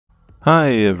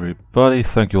Hi everybody,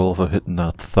 thank you all for hitting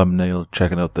that thumbnail,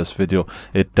 checking out this video.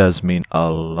 It does mean a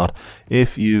lot.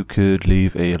 If you could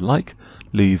leave a like,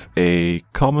 leave a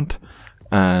comment,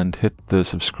 and hit the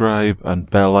subscribe and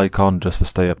bell icon just to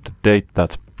stay up to date,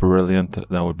 that's brilliant.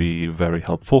 That would be very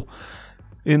helpful.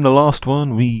 In the last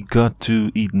one we got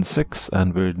to Eden 6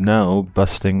 and we're now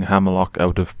busting Hammerlock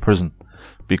out of prison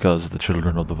because the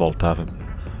children of the vault have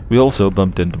him. We also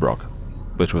bumped into Brock,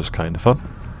 which was kind of fun.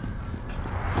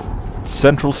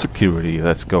 Central security,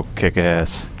 let's go kick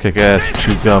ass. Kick ass,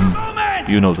 chew gum,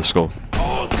 you know the score.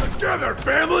 All together,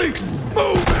 family!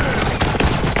 Move it!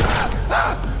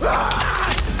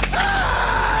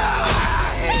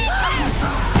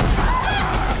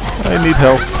 I need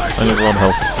help. I need a lot of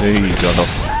help. There you go, help.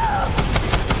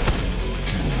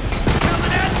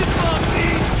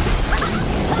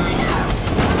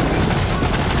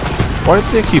 Why do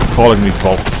they keep calling me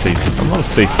Vault Thief? I'm not a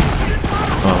thief.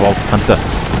 I'm a Vault Hunter.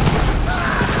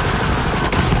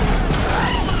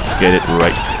 Get it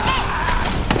right.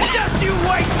 Just you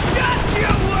wait! Just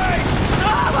you wait!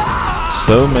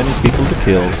 So many people to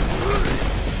kill.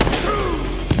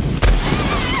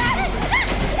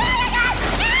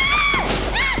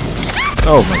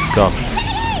 Oh my god.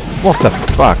 What the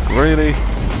fuck, really?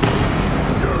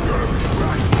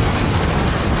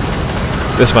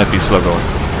 This might be slow going.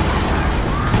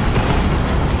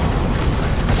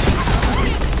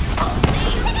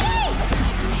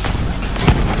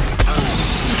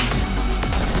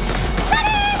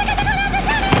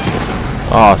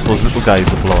 Ah, it's those little guys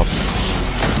that blow up.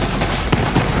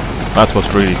 That's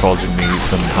what's really causing me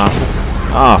some hassle.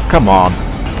 Ah, come on.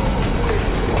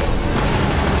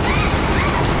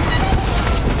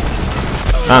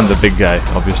 And the big guy,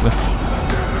 obviously.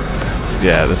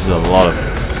 Yeah, this is a lot of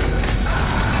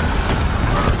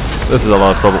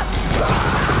trouble.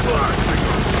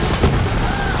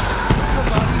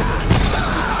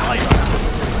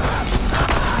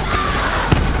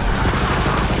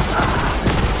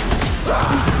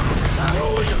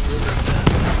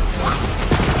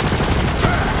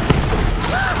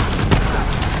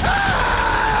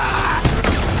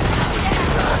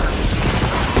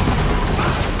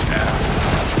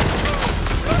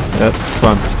 Yeah, it's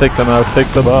fun. Just take them out, take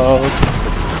them out.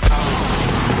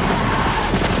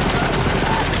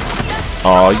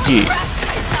 Oh yeah.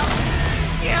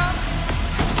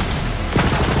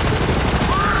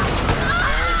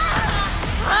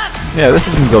 Yeah, this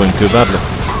isn't going too badly.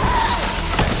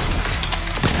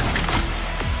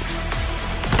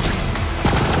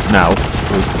 Now,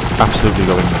 we're absolutely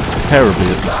going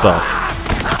terribly at the start.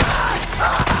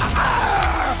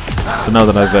 But now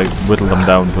that I've whittled them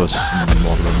down to a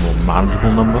more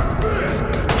manageable number.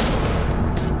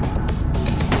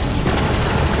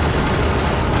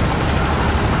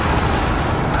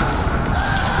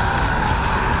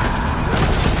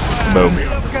 Boom.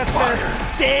 Look at the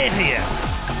Stadia!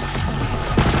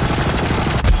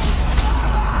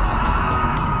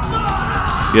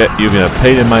 Yeah, you've been a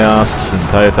pain in my ass this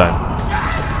entire time.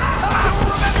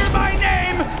 Remember my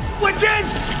name, which is...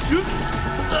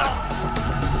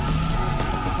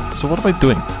 So what am I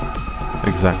doing?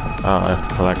 Exactly. Ah, I have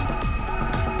to collect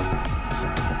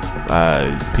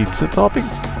pizza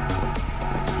toppings?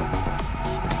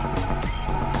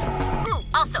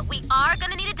 Also, we are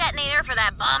gonna need a detonator for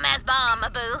that bomb-ass bomb,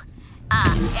 boo.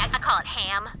 I call it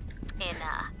ham in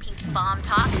Pete's bomb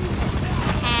talk.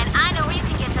 And I know where you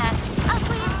can get that. Oh,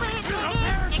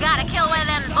 please. You gotta kill one of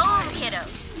them boom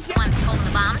kiddos. The ones holding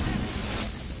the bombs.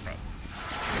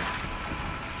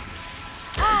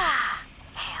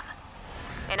 Ham.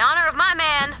 In honor of my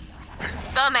man,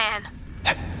 the man.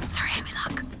 Sir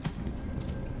Hammerlock.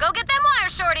 Go get them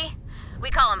wires, shorty. We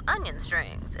call them onion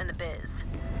strings in the biz.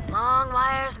 Long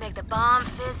wires make the bomb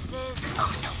fizz.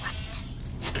 Oh, so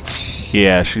right.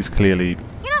 Yeah, she's clearly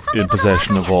in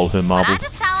possession of all her marbles. I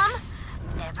just tell them,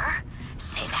 never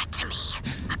say that to me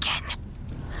again.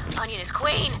 Onion is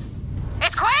queen.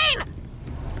 It's queen!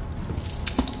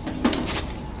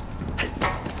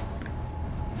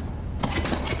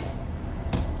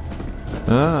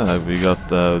 Ah, we got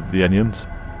the onions.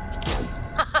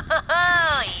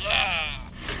 Oh, yeah.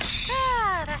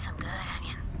 That's some good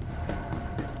onion.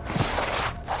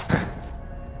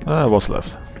 What's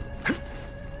left?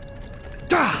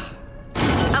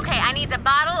 Okay, I need a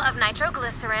bottle of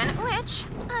nitroglycerin, which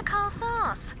I call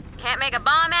sauce. Can't make a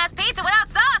bomb-ass pizza without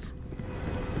sauce.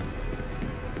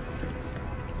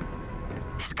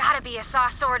 There's gotta be a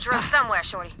sauce storage room somewhere,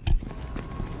 shorty.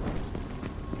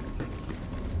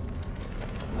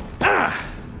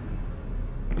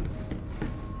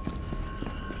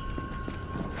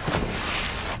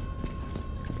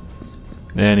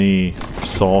 Any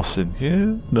sauce in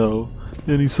here? No.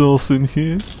 Any sauce in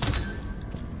here?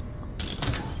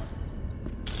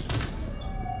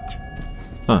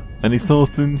 Huh. Any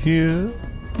sauce in here?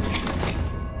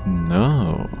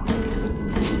 No.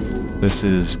 This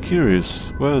is curious.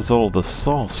 Where's all the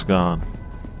sauce gone?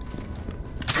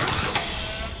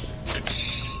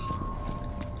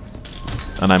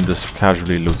 And I'm just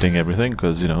casually looting everything,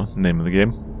 because, you know, name of the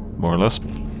game, more or less.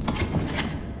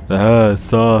 Ah,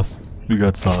 sauce. We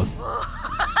got sauce.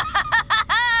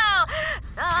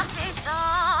 Saucy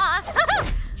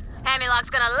sauce. Hammerlock's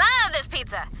gonna love this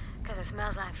pizza, because it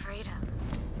smells like freedom.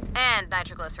 And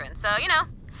nitroglycerin, so, you know,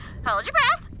 hold your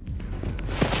breath.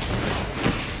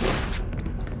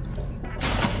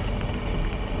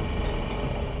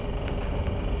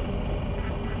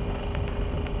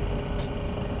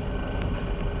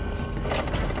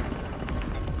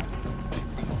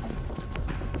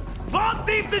 Vault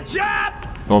thief the job!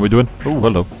 What are we doing? Oh,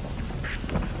 hello.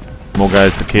 More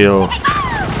guys to kill.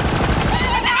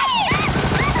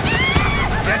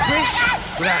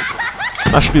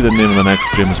 That should be the name of the next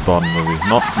James Bond movie.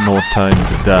 Not No Time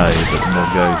to Die, but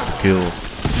More Guys to Kill.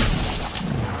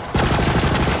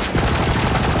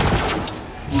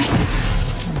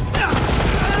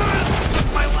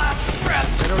 My last breath!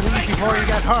 Better leave before you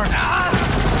get hurt. I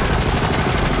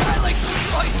like the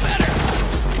fight better.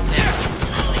 There!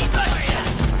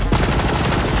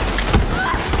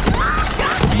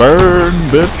 Burn,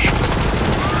 bitch!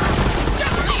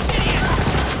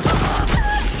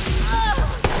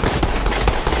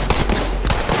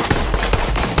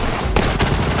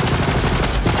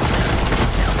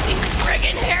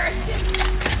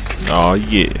 Oh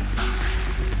yeah.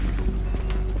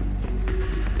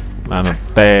 I'm a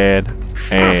bad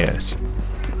ass.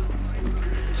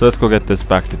 So let's go get this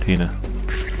back to Tina.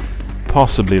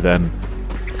 Possibly then,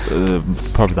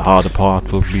 probably the harder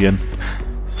part will be in.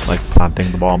 Like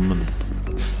planting the bomb and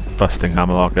busting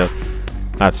Hammerlock out.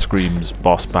 That screams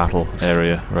boss battle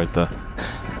area right there.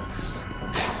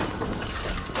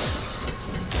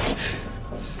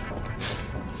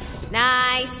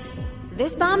 Nice.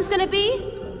 This bomb's gonna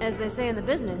be, as they say in the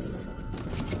business,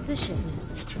 the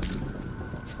shizness.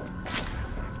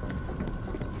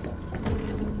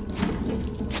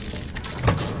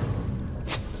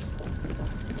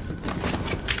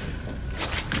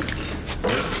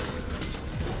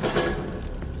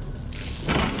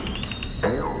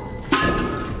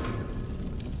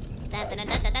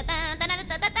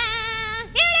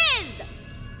 Here it is!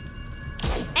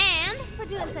 And for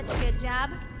doing such a good job,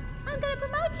 I'm gonna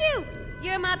promote you.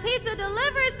 You're my pizza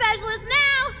delivery specialist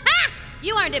now. Ha!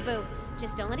 You earned it, boo.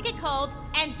 Just don't let it get cold,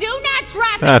 and do not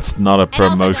drop it. That's not a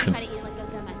promotion. And also don't try to eat it like those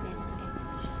down my standards,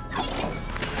 okay?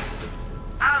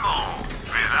 Ammo!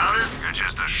 Without it, you're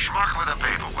just a schmuck with a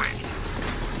paperweight.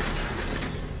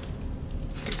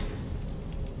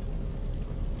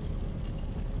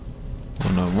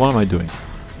 Oh no, what am I doing?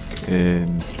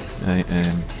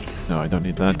 No, I don't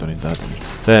need that, don't need that.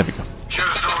 There we go.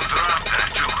 Just don't drop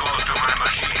that too close to my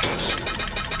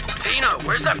machines. Tina,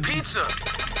 where's that pizza?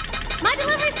 My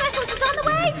delivery specialist is on the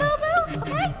way, boo-boo,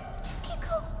 okay? Keep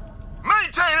cool.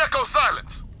 Maintain echo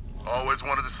silence. Always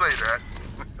wanted to say that.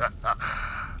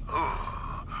 Ooh,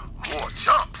 more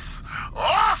chumps.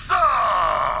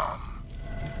 Awesome!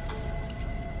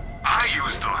 I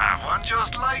used to have one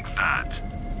just like that.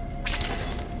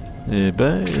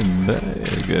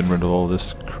 Getting rid of all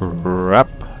this crap.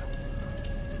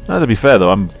 Now, to be fair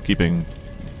though, I'm keeping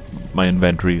my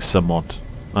inventory somewhat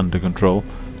under control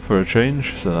for a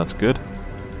change, so that's good.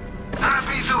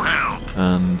 Happy to help.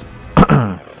 And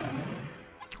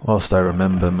whilst I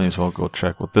remember, may as well go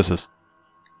check what this is.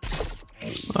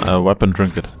 Weapon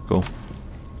trinket, cool.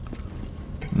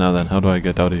 Now then, how do I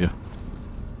get out of here?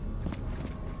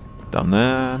 Down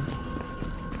there.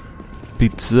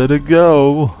 Pizza to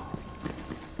go.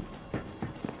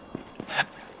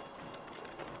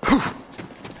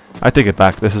 I take it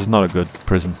back, this is not a good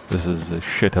prison. This is a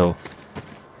shithole.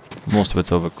 Most of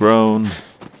it's overgrown,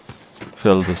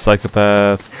 filled with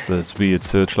psychopaths, there's weird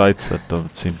searchlights that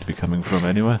don't seem to be coming from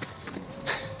anywhere.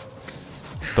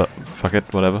 But, fuck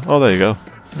it, whatever. Oh, there you go.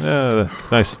 Yeah,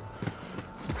 nice.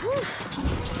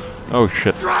 Oh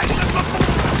shit.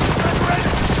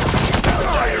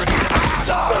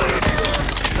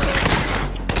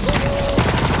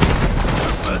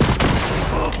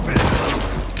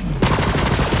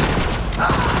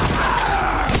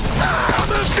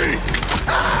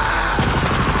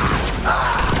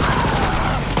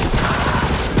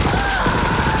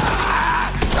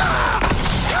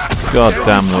 God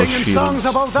damn, those shields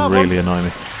really annoy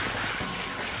me.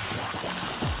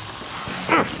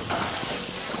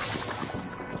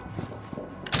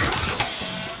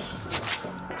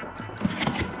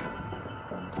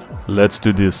 Let's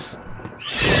do this.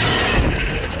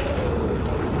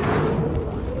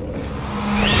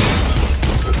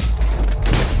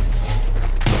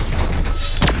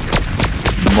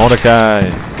 Mordecai.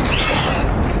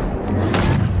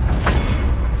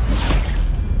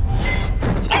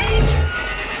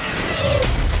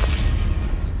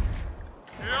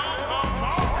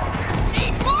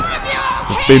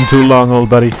 It's been too long, old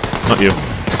buddy. Not you.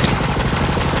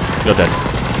 You're dead.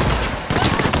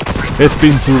 It's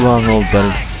been too long, old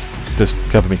buddy. Just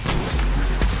cover me.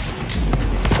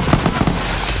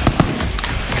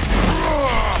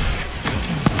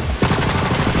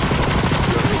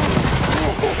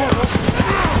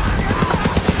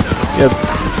 Yeah,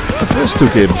 the first two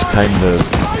games kind of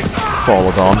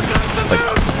followed on. Like,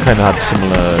 kind of had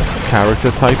similar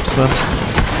character types then.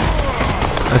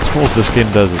 I suppose this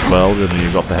game does as well. You know,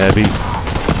 you've got the heavy,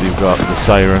 you've got the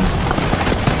siren,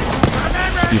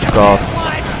 you've got...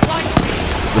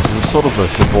 This is a sort of a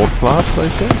support class, I'd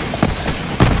say.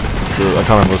 I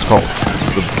can't remember what it's called.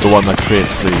 The one that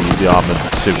creates the armored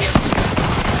suit.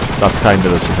 That's kind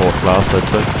of a support class, I'd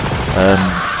say. And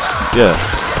yeah,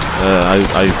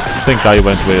 I think I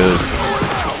went with...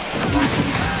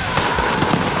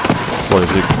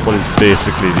 What is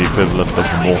basically the equivalent of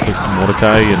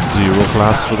Mordecai and Zero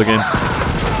class for the game.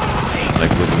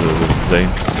 Like with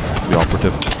Zane, the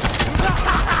operative.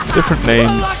 Different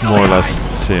names, more or less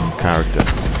same character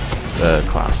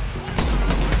class.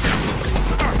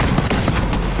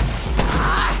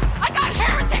 I got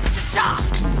heretics to chop.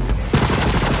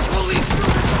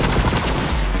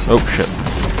 Oh shit.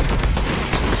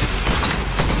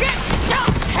 Get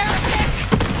chopped, heretic!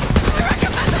 I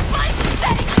recommend the fight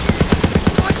steak!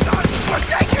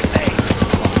 Forsake your thing!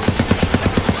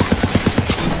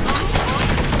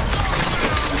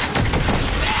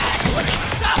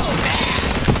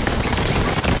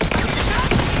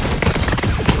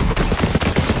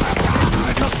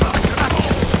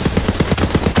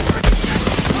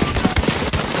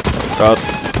 God.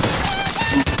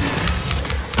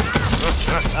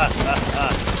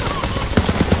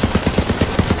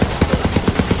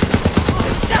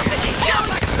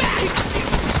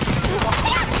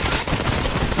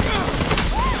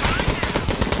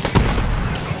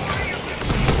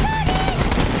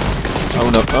 Oh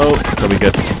no, oh, can we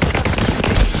get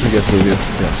through here?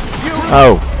 Yeah.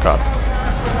 Oh, God.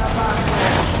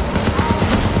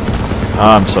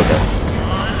 I'm so dead.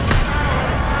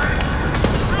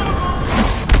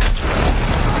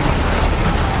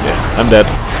 Yeah, I'm dead.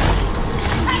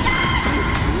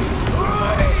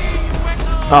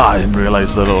 Ah, I didn't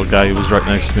realize the little guy who was right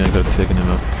next to me. I could have taken him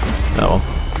out. Oh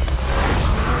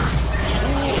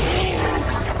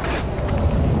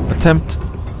well. Attempt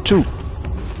 2.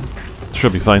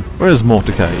 Should be fine. Where is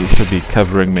Mordecai? He should be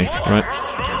covering me, right?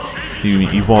 He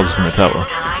was in the tower.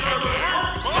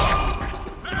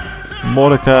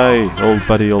 Mordecai, old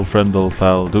buddy, old friend, old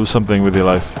pal, do something with your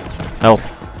life. Help.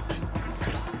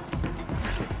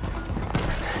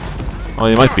 Oh,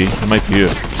 you might be. It might be you.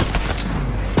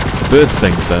 Birds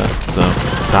things there, so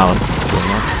talent. So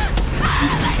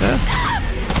yeah.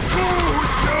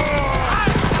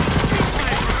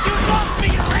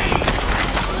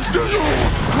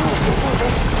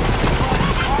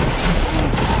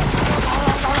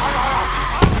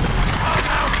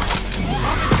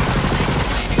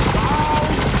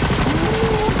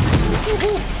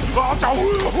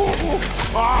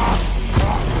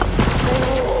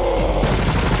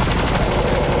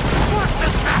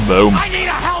 Boom. I need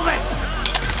a helmet!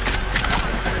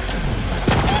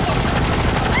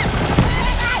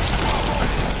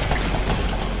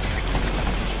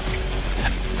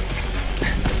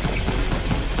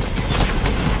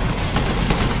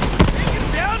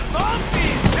 Down, Bumpy!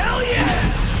 Hell yeah!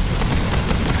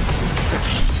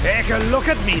 Take a look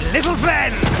at me, little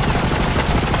friend!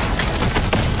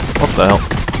 What the hell?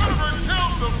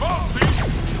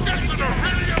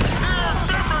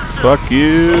 Fuck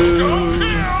you!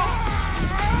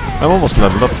 I'm almost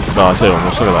leveled up. No, I say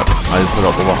almost. Look at that. I still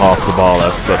got over half the bar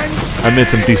left, but I made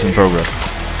some decent progress.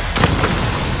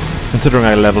 Considering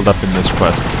I leveled up in this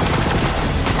quest,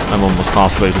 I'm almost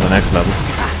halfway to the next level.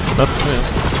 That's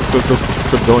good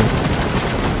going.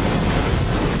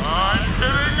 I'm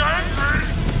getting angry.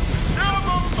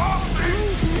 Never stop me,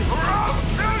 or I'll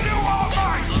kill you all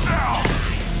myself.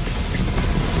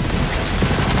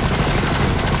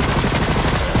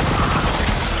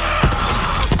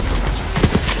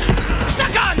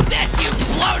 Suck on this, you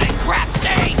bloated crap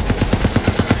stain!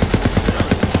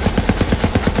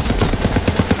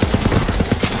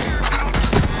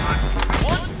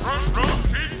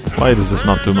 Why does this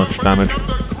not do much damage?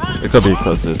 It could be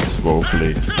because it's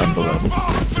woefully under level,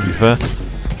 to be fair.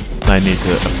 I need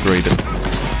to upgrade it.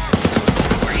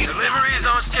 Delivery is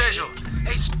on schedule.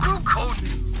 Hey, screw code.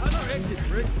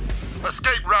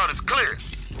 Escape route is clear.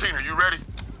 Tina, you ready?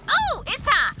 Oh, it's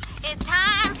time. It's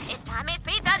time. It's time. It's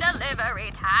pizza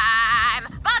delivery time.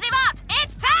 Bodybot,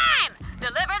 it's time.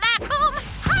 Deliver that boom.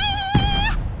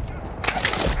 Hi.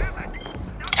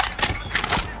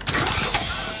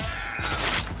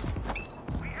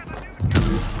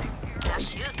 Now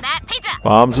shoot that pizza.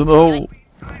 Bombs in the hole. Do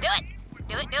it.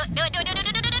 Do it. Do it. Do it. Do it. Do it. Do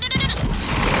it. Do it. Do it.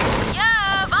 Yo,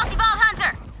 Balti Ball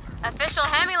Hunter, official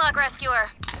Hammerlock rescuer.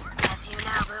 That's you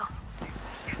now, boo.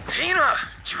 Tina,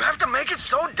 do you have to make it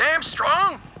so damn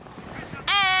strong?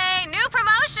 Hey, new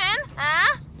promotion,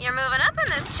 huh? You're moving up in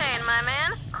this chain, my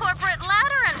man. Corporate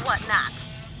ladder and whatnot.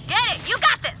 Get it, you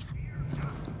got this!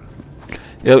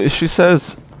 Yeah,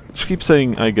 she keeps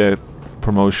saying I get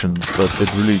promotions, but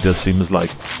it really just seems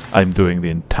like I'm doing the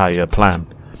entire plan.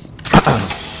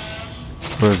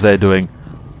 Whereas they're doing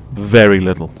very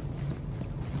little.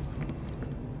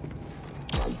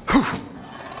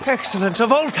 Excellent, a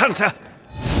Vault Hunter!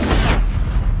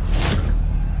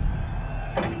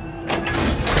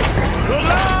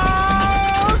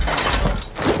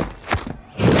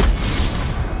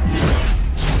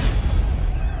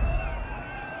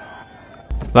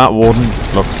 That Warden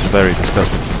looks very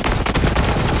disgusting.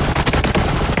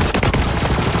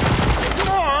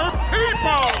 More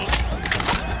people!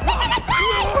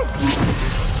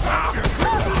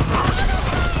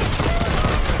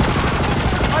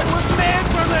 I was made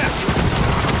for this!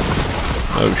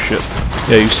 Oh shit.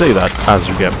 Yeah, you say that as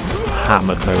you get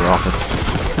hammered by rockets.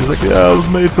 He's like, yeah, I was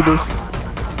made for this.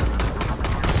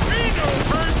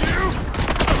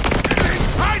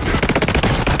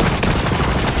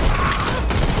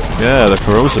 Yeah, the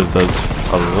corrosive does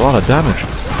a lot of damage.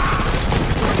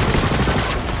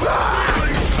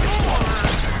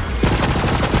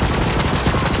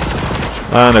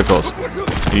 And of course,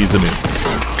 he's immune.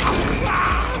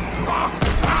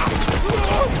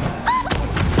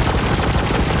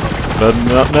 But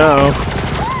not now.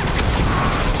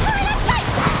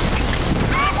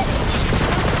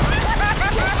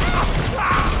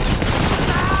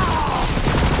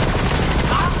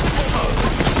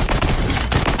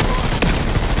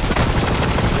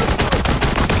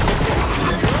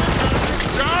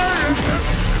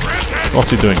 What's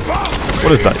he doing?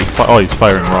 What is that? He's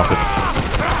firing rockets.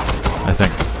 I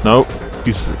think. No,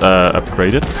 he's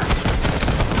upgraded.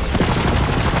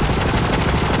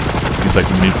 He's like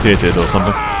mutated or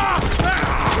something.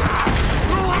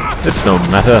 It's no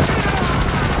matter.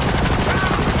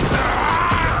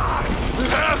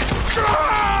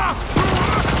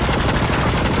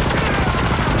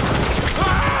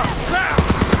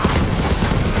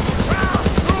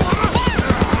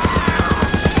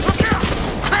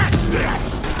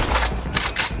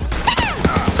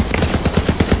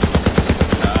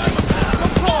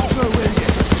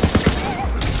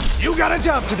 Got a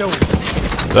job to do.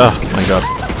 Oh my god.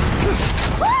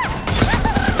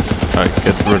 Alright,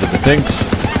 get rid of the tanks.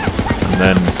 And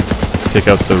then take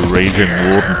out the raging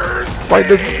Warden.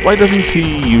 Why doesn't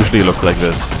he usually look like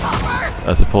this?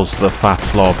 As opposed to the fat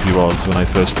slob he was when I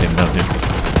first came down here.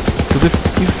 Because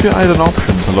if I had an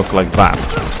option to look like that,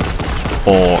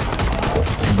 or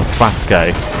the fat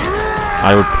guy,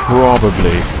 I would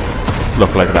probably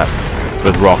look like that.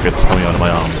 With rockets coming out of my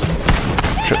arms.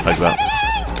 Shit like that.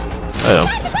 I don't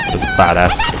know, it's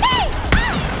badass.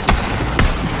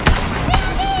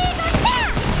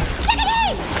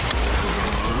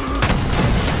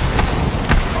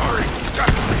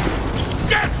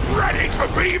 Get ready to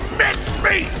be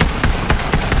mincemeat!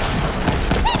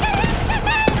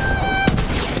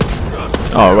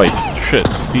 Oh right, shit.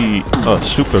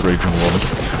 Super Raging Warden.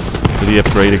 Did he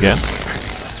upgrade again?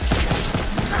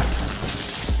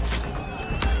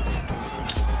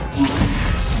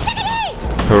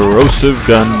 Corrosive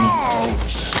gun.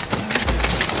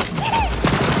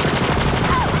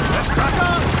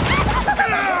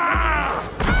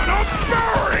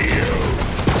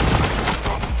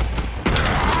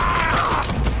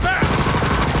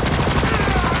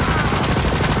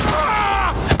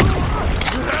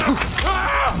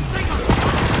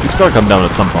 He's gotta come down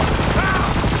at some point.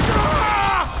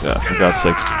 Yeah, for God's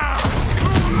sakes.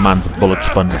 Man's a bullet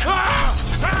sponge.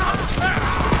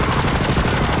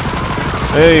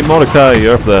 Hey, Mordecai,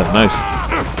 you're up there. Nice.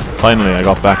 Finally, I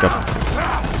got backup.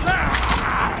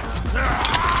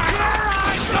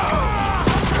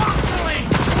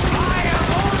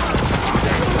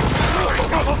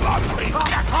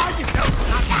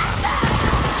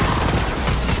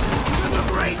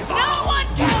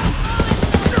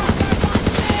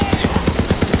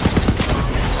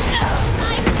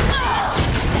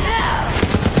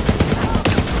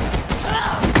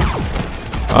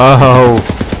 Oh!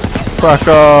 Fuck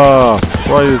off!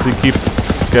 Why does he keep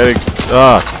getting...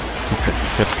 piece of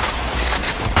shit.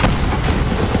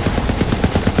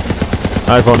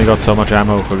 I've only got so much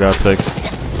ammo, for God's sakes.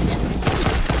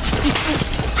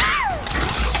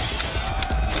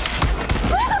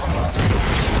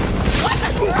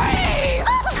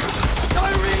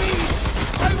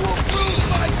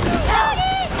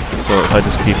 So if I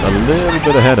just keep a little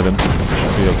bit ahead of him,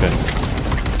 should be okay.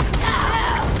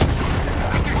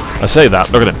 I say that,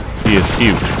 look at him. He is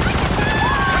huge.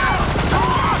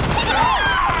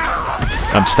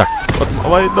 I'm stuck. What?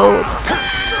 Oh, wait, no.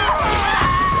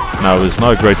 Now is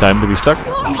not a great time to be stuck.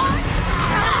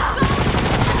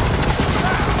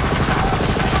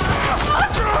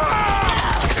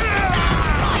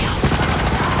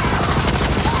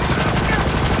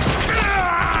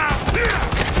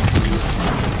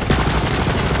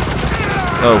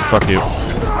 Oh, fuck you.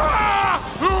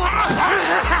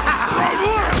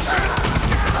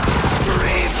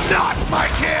 Breathe not, my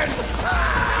kid!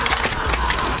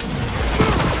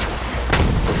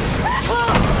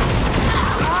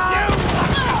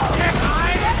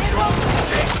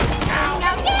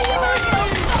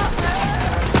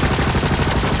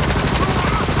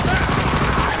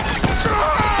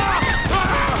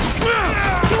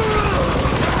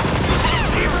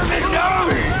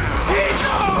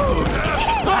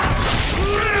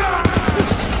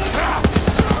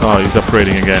 Oh, he's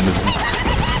upgrading again, isn't he?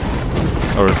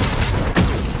 Or is it?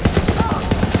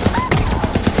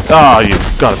 Ah, you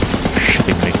gotta be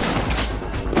shitting me.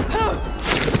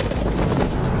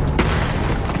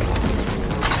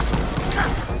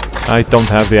 I don't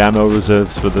have the ammo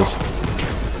reserves for this.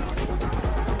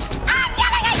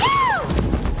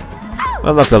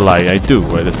 Well, that's a lie, I do.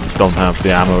 I just don't have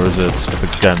the ammo reserves for the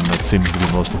gun that seems to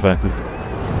be most effective.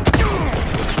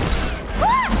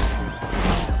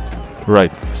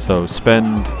 Right, so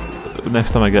spend...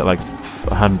 Next time I get like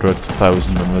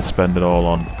 100,000, I'm gonna spend it all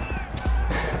on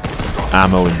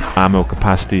ammo and ammo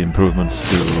capacity improvements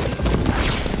to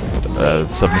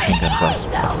submachine gun class.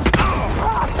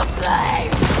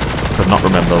 Could not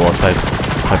remember what type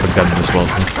of gun this was.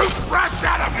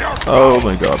 Oh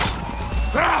my god.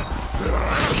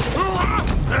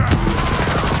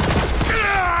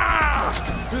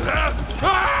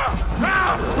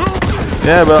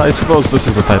 Yeah, but I suppose this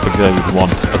is the type of guy we'd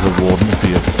want as a warden for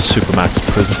your supermax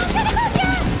prison.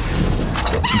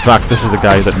 In fact, this is the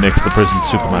guy that makes the prison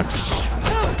supermax.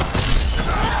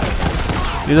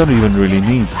 You don't even really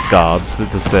need guards, they're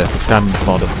just there for cannon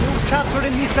fodder.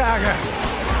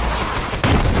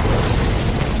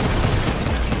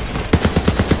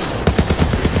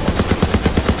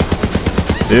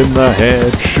 In the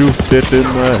head, shoot it in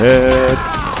the head.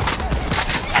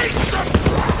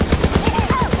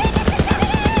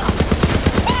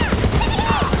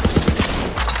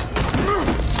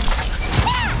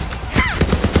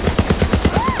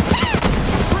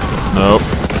 Nope.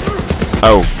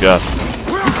 Oh god.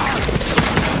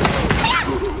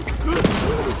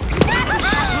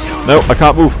 No, I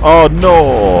can't move. Oh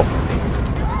no!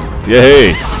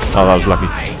 Yay! Oh, that was lucky.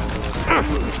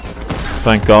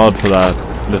 Thank God for that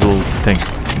little thing.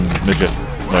 Midget.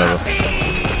 Whatever.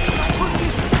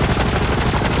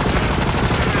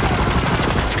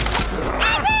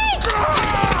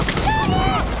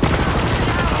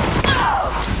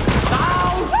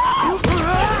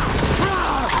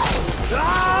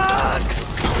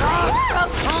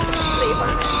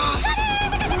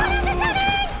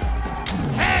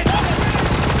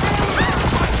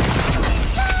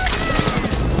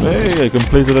 Hey, I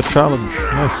completed a challenge.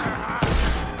 Nice.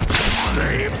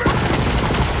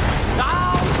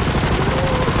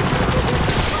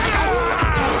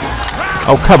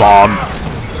 Oh, come on!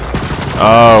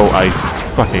 Oh, I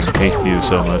fucking hate you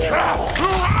so much.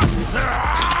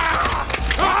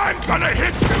 I'm gonna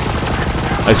hit you!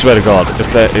 I swear to God,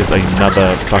 if there is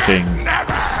another fucking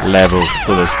level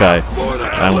to this guy,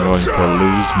 I'm going to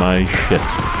lose my shit.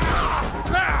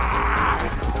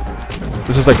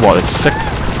 This is like what, a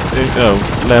 6th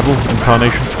level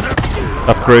incarnation?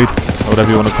 Upgrade? Or whatever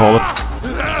you want to call it.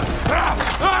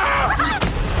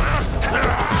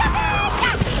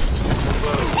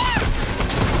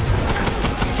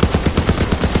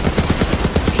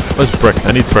 Where's Brick?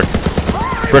 I need Brick.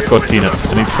 Brick or Tina.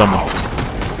 I need someone.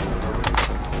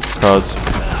 Because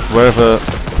wherever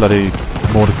bloody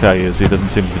Mordecai is, he doesn't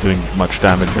seem to be doing much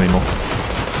damage anymore.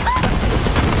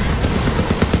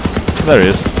 There he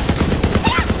is.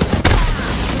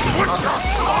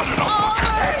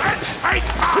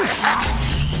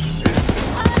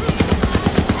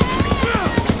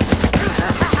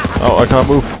 Oh, I can't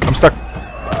move. I'm stuck.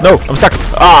 No, I'm stuck.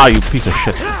 Ah, you piece of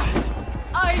shit.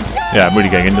 I Yeah, I'm really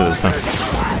getting into this now.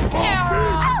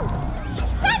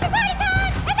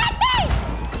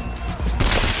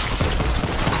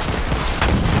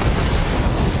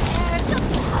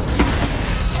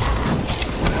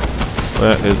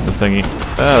 Where is the thingy?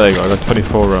 Ah, there you go. I got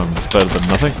 24 rounds. Better than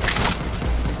nothing.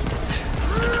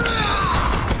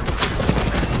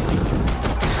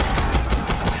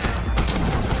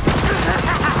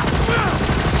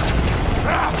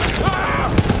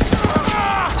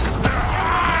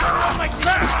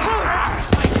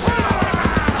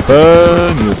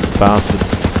 Burn, you bastard.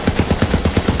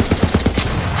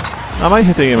 Am I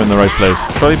hitting him in the right place?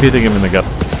 Try hitting him in the gut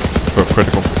for a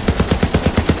critical.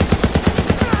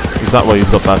 Is that why he's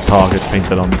got that target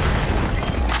painted on?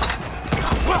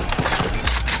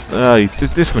 He's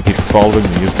just going to keep following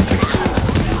me, isn't he?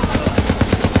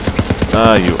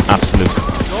 Ah, you absolute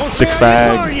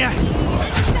dickbag.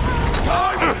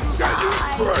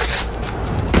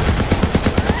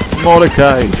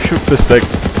 Mordecai, shoot this thing.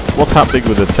 What's happening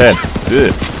with its head?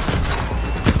 Ugh.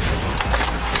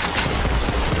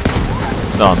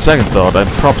 No, on second thought,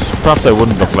 perhaps I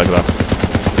wouldn't look like that.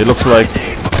 It looks like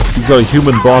he's got a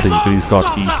human body, but he's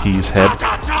got E.T.'s head.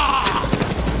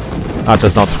 That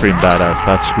does not scream badass.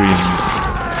 That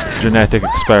screams genetic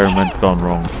experiment gone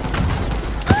wrong.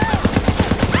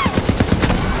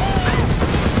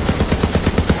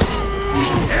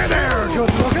 Hey there,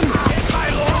 good looking.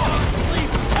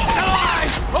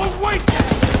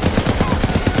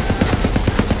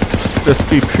 Just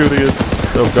keep shooting it.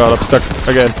 Oh god, I'm stuck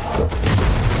again.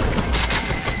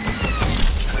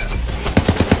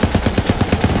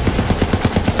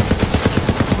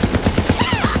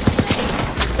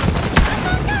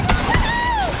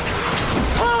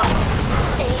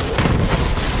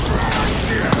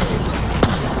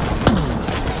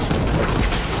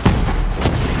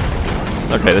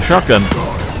 Okay, the shotgun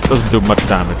doesn't do much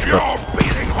damage, but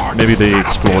maybe the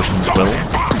explosions will.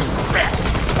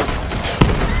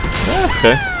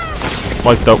 Okay.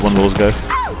 Wiped out one of those guys.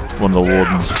 One of the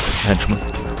Warden's henchmen.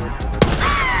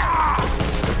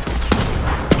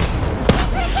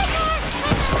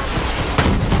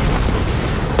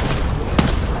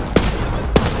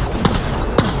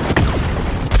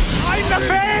 I'm the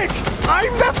fake!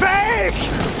 I'm the fake!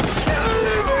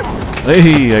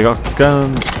 Hey, I got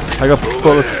guns. I got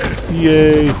bullets.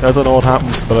 Yay! I don't know what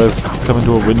happened, but I've come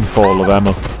into a windfall of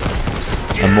ammo.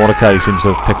 And Mordecai seems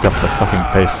to have picked up the fucking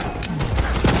pace.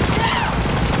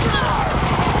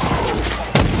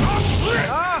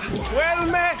 Ah, well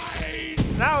met!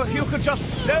 Now if you could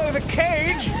just lower the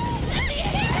cage.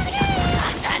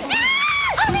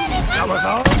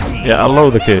 Yeah, I'll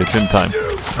lower the cage in time.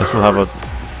 I still have a...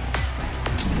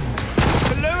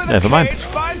 To lower the Never mind. cage,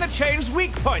 find the chain's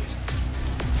weak point.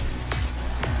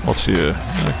 What's here?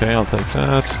 Okay, I'll take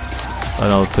that.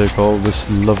 And I'll take all this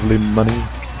lovely money.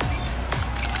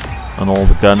 And all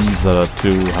the guns that are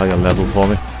too high a level for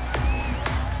me.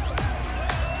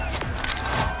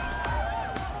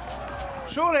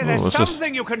 Surely there's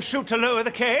something you can shoot to lower the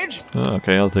cage.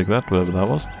 Okay, I'll take that, whatever that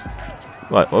was.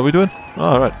 Right, what are we doing?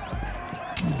 Alright.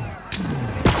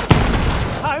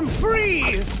 I'm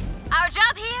free! Our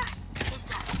job here is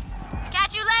done.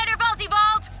 Catch you later, Volty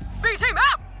Vault! B-team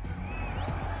out!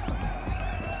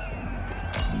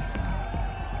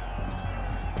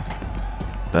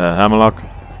 Hammerlock.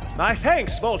 My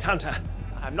thanks, Vault Hunter.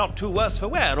 I'm not too worse for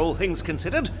wear, all things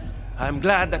considered. I'm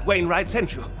glad that Wainwright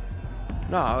sent you.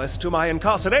 Now, as to my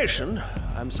incarceration,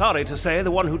 I'm sorry to say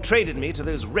the one who traded me to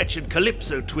those wretched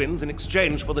Calypso twins in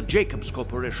exchange for the Jacobs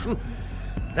Corporation,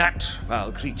 that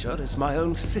foul creature is my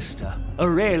own sister,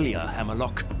 Aurelia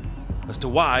Hammerlock. As to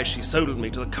why she sold me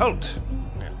to the cult,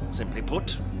 well, simply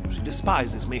put, she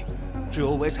despises me. She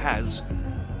always has.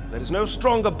 There is no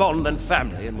stronger bond than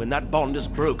family, and when that bond is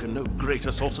broken, no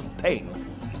greater source of pain.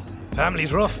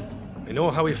 Family's rough. I know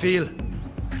how you feel.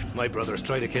 My brothers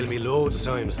tried to kill me loads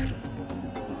of times.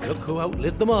 Look who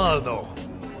outlit them all, though.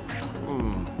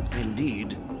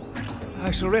 Indeed.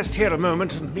 I shall rest here a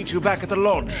moment and meet you back at the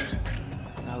lodge.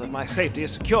 Now that my safety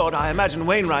is secured, I imagine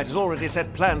Wainwright has already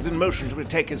set plans in motion to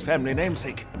retake his family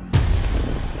namesake.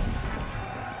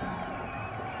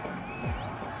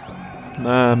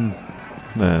 Nah.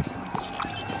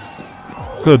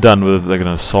 Could have done with like an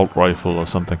assault rifle or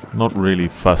something. Not really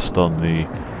fussed on the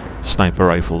sniper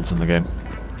rifles in the game.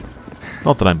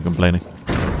 Not that I'm complaining.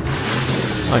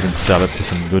 I can sell it for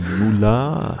some good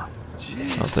moolah.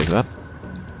 I'll take that.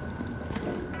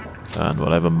 And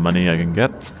whatever money I can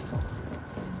get.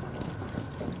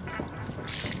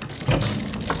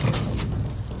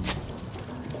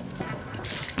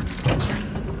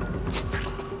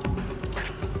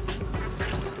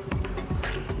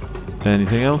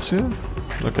 Anything else here?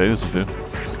 Okay, there's a few.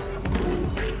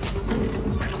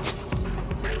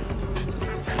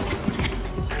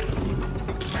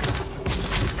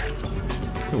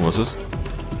 Who was this?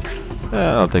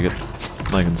 Yeah, I'll take it.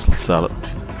 I can still sell it.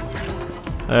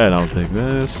 And I'll take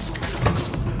this.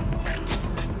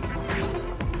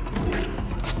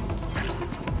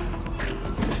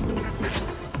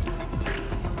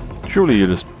 Surely you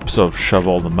just sort of shove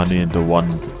all the money into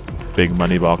one big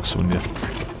money box, wouldn't you?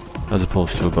 As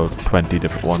opposed to about 20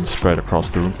 different ones spread across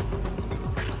the room.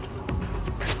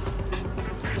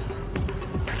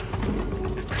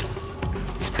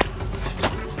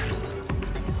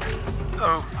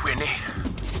 Oh, Winnie.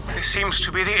 This seems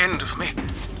to be the end of me.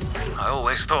 I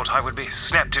always thought I would be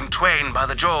snapped in twain by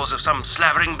the jaws of some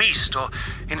slavering beast, or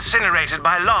incinerated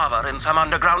by lava in some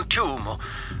underground tomb, or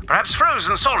perhaps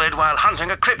frozen solid while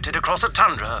hunting a cryptid across a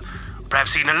tundra, or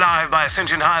perhaps eaten alive by a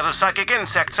sentient hive of psychic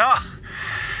insects.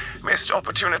 Missed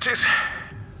opportunities.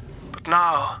 But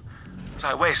now, as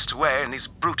I waste away in these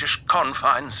brutish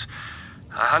confines,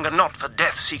 I hunger not for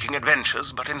death-seeking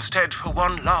adventures, but instead for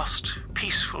one last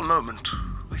peaceful moment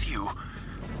with you.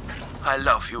 I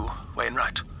love you,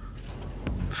 Wainwright.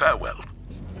 Farewell.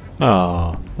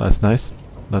 Oh, that's nice.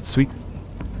 That's sweet.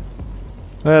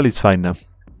 Well, he's fine now.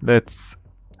 Let's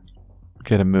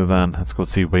get a move on. Let's go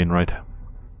see Wainwright.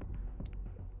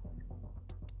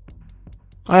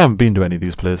 I haven't been to any of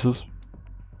these places.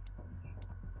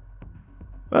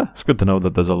 Well, it's good to know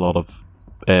that there's a lot of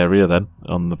area then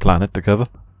on the planet to cover.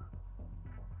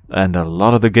 And a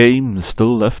lot of the games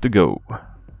still left to go.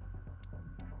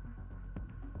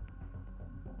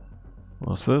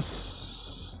 What's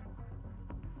this?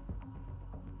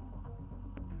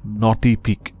 Naughty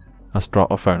Peak. That's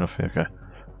oh, fair enough, okay.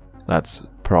 That's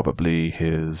probably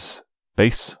his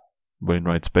base.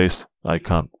 Wainwright's base. I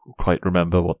can't quite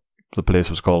remember what the place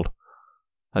was called.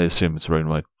 I assume it's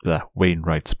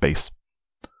Wainwright's base.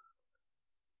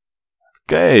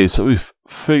 Okay, so we've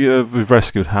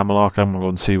rescued Hammerlock. I'm going to go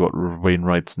and see what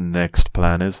Wainwright's next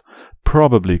plan is.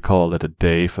 Probably call it a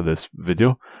day for this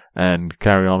video and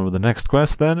carry on with the next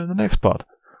quest then in the next part.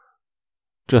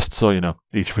 Just so you know,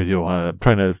 each video, I'm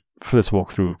trying to, for this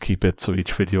walkthrough, keep it so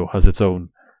each video has its own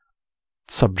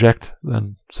subject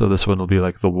then. So this one will be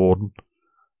like the Warden,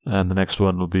 and the next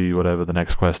one will be whatever the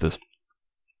next quest is.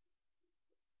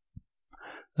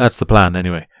 That's the plan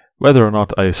anyway. Whether or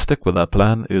not I stick with that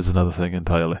plan is another thing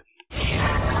entirely.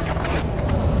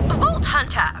 Vault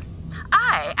Hunter,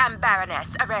 I am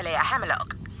Baroness Aurelia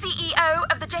Hammerlock, CEO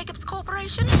of the Jacobs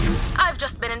Corporation. I've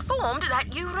just been informed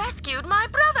that you rescued my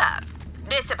brother.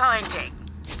 Disappointing.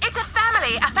 It's a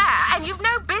family affair and you've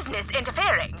no business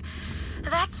interfering.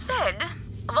 That said,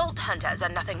 Vault Hunters are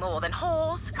nothing more than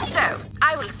whores, so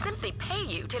I will simply pay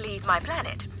you to leave my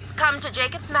planet. Come to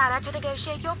Jacobs Manor to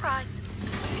negotiate your price.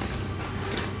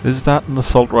 Is that an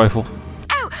assault rifle?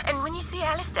 Oh, and when you see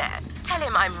Alistair, tell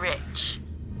him I'm rich.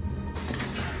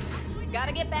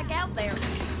 Gotta get back out there.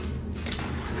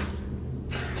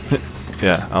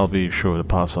 Yeah, I'll be sure to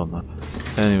pass on that.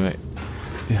 Anyway,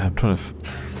 yeah, I'm trying to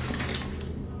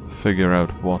figure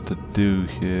out what to do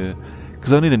here.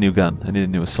 Because I need a new gun. I need a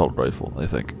new assault rifle, I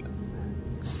think.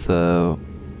 So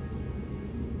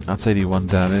that's 81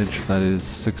 damage. That is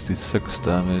 66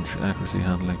 damage. Accuracy,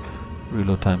 handling,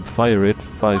 reload time, fire rate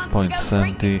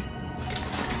 5.70.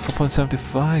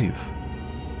 4.75.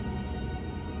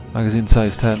 Magazine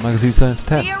size 10. Magazine size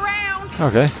 10. See you around.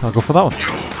 Okay, I'll go for that one.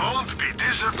 You won't be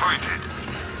disappointed.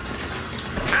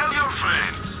 Tell your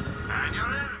friends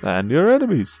and your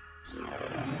enemies.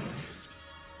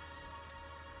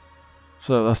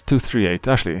 So that's 238.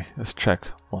 Actually, let's check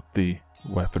what the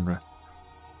weaponry.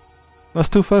 That's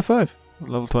 255.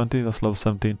 Level 20, that's level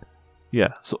 17.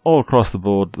 Yeah, so all across the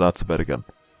board, that's a better gun.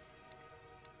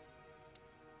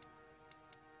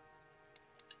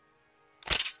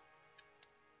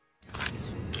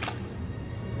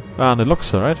 And it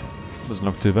looks alright. Doesn't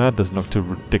look too bad, doesn't look too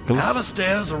ridiculous.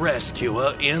 Alistair's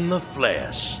rescuer in the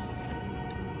flesh.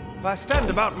 If I stand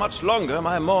about much longer,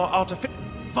 my more artificial...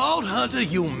 Vault Hunter,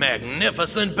 you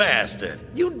magnificent bastard!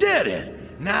 You did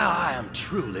it! Now I am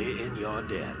truly in your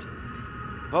debt.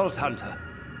 Vault Hunter,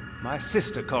 my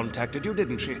sister contacted you,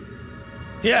 didn't she?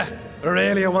 Yeah,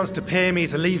 Aurelia wants to pay me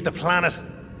to leave the planet.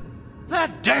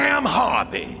 That damn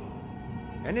harpy!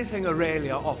 Anything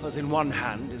Aurelia offers in one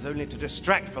hand is only to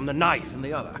distract from the knife in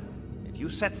the other. If you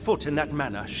set foot in that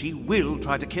manor, she will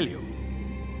try to kill you.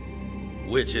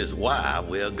 Which is why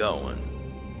we're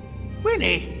going.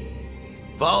 Winnie!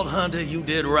 Vault Hunter, you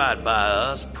did right by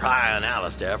us, prying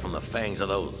Alistair from the fangs of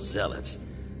those zealots.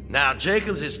 Now,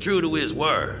 Jacobs is true to his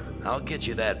word. I'll get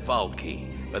you that vault key,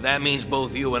 But that means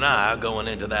both you and I are going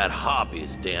into that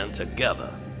harpy's den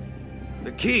together.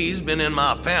 The key's been in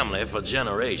my family for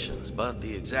generations, but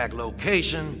the exact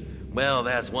location, well,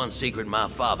 that's one secret my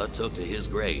father took to his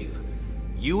grave.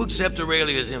 You accept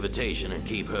Aurelia's invitation and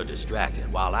keep her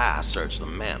distracted while I search the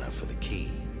manor for the key.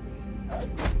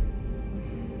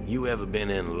 You ever been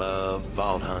in love,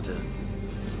 Vault Hunter?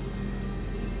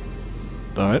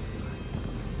 Alright.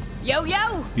 Yo,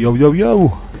 yo! Yo, yo, yo!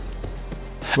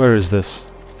 Where is this?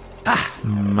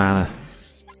 Manor.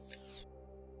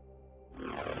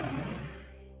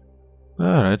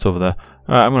 Alright, it's over there.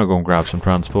 Alright, I'm gonna go and grab some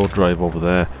transport, drive over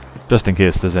there, just in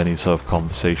case there's any sort of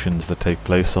conversations that take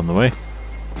place on the way.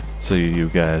 So you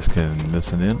guys can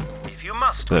listen in. If you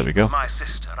must There we meet go. my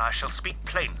sister, I shall speak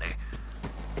plainly.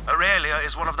 Aurelia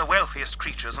is one of the wealthiest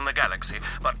creatures in the galaxy,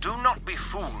 but do not be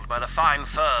fooled by the fine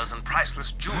furs and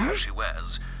priceless jewels she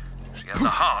wears. She has the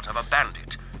heart of a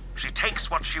bandit. She takes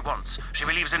what she wants. She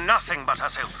believes in nothing but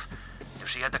herself. If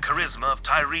she had the charisma of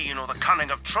Tyrene or the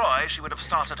cunning of Troy, she would have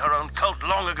started her own cult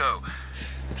long ago.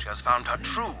 She has found her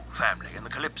true family in the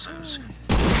Calypsos.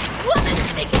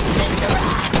 Woman-seeking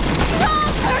Pandora!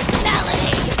 Strong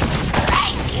personality!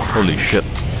 Crazy! Holy shit.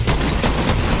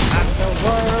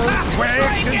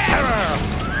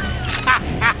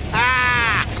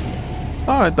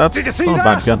 Alright, that's Did you see not a that?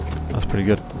 bad gun. That's pretty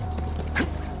good.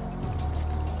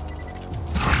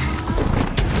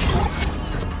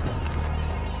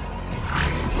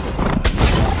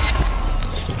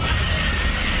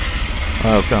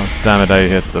 Oh god damn it, I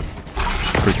hit the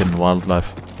freaking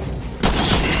wildlife.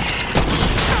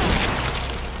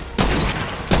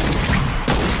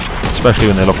 Especially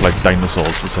when they look like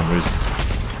dinosaurs for some reason.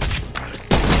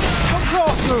 Come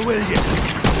closer, will you?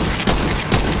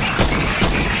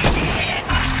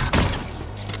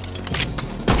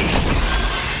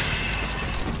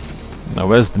 Now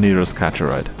where's the nearest catcher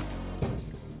ride?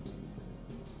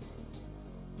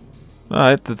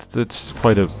 Alright, it's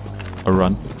quite a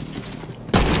run.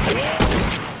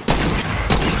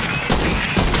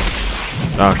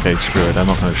 Okay, screw it. I'm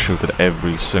not going to shoot at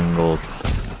every single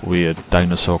weird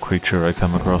dinosaur creature I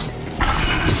come across.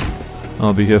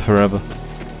 I'll be here forever.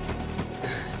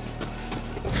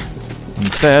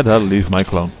 Instead, I'll leave my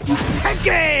clone.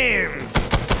 Games!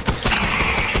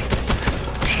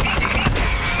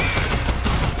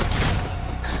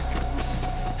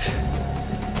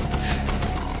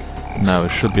 Now, it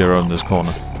should be around this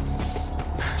corner.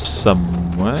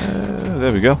 Somewhere.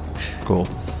 There we go. Cool.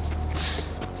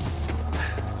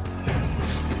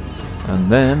 And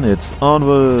then it's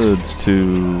onwards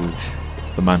to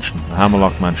the mansion, the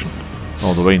Hammerlock mansion,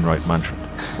 or the Wainwright mansion,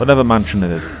 whatever mansion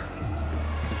it is.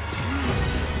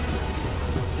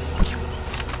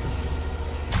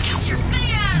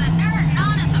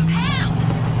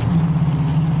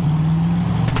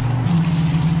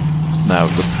 Now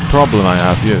the problem I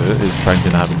have here is trying to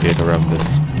navigate around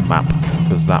this map,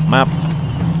 because that map,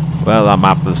 well, that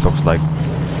map just looks like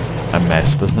a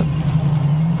mess, doesn't it?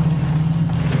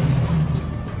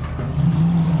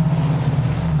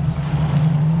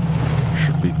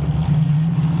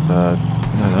 I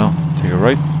don't know. Take a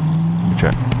right. Let me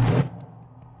check.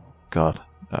 God.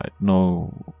 Alright,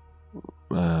 no.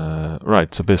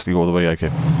 Right, so basically go the way I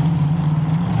came.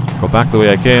 Go back the way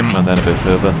I came, and then a bit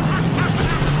further.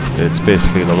 It's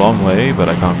basically the long way, but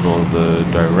I can't go the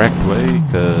direct way,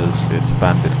 because it's a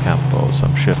bandit camp or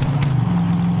some shit.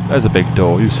 There's a big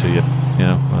door, you see it. You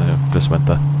know, I just went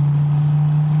there.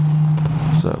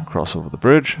 So, cross over the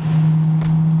bridge.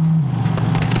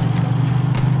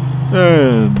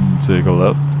 And take a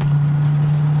left.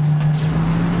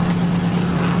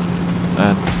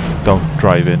 And don't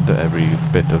drive into every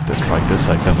bit of detritus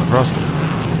I come across.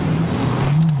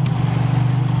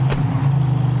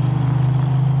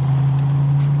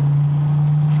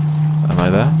 Am I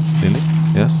there? Nearly?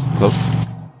 Yes, close.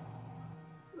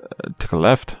 Take a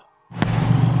left.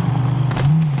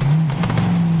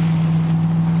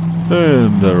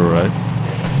 And a right.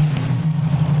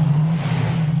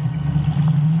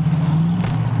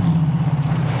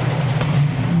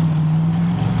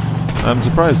 I'm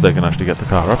surprised they can actually get the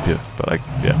car up here, but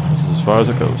yeah, this is as far as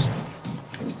it goes.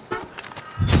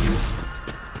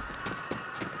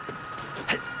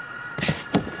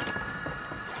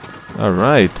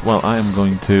 Alright, well I am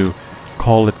going to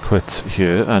call it quits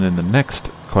here, and in the next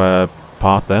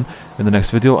part then, in the next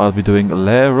video I'll be doing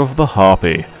Lair of the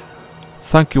Harpy.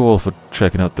 Thank you all for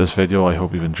checking out this video. I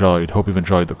hope you've enjoyed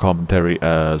the commentary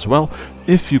as well.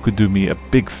 If you could do me a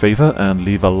big favour and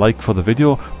leave a like for the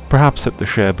video, perhaps hit the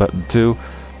share button too,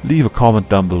 leave a comment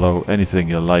down below, anything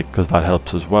you like, because that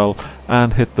helps as well,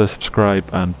 and hit the subscribe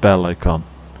and bell icon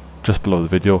just below the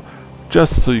video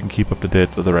just so you can keep up to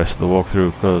date with the rest of the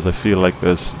walkthrough, because I feel like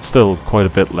there's still quite a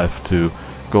bit left to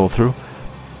go through.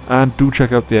 And do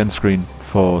check out the end screen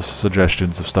for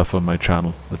suggestions of stuff on my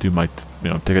channel that you might,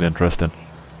 take an interest in.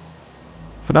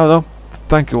 For now though,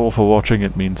 thank you all for watching,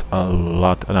 it means a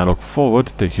lot, and I look forward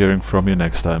to hearing from you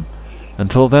next time.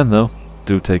 Until then though,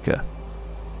 do take care.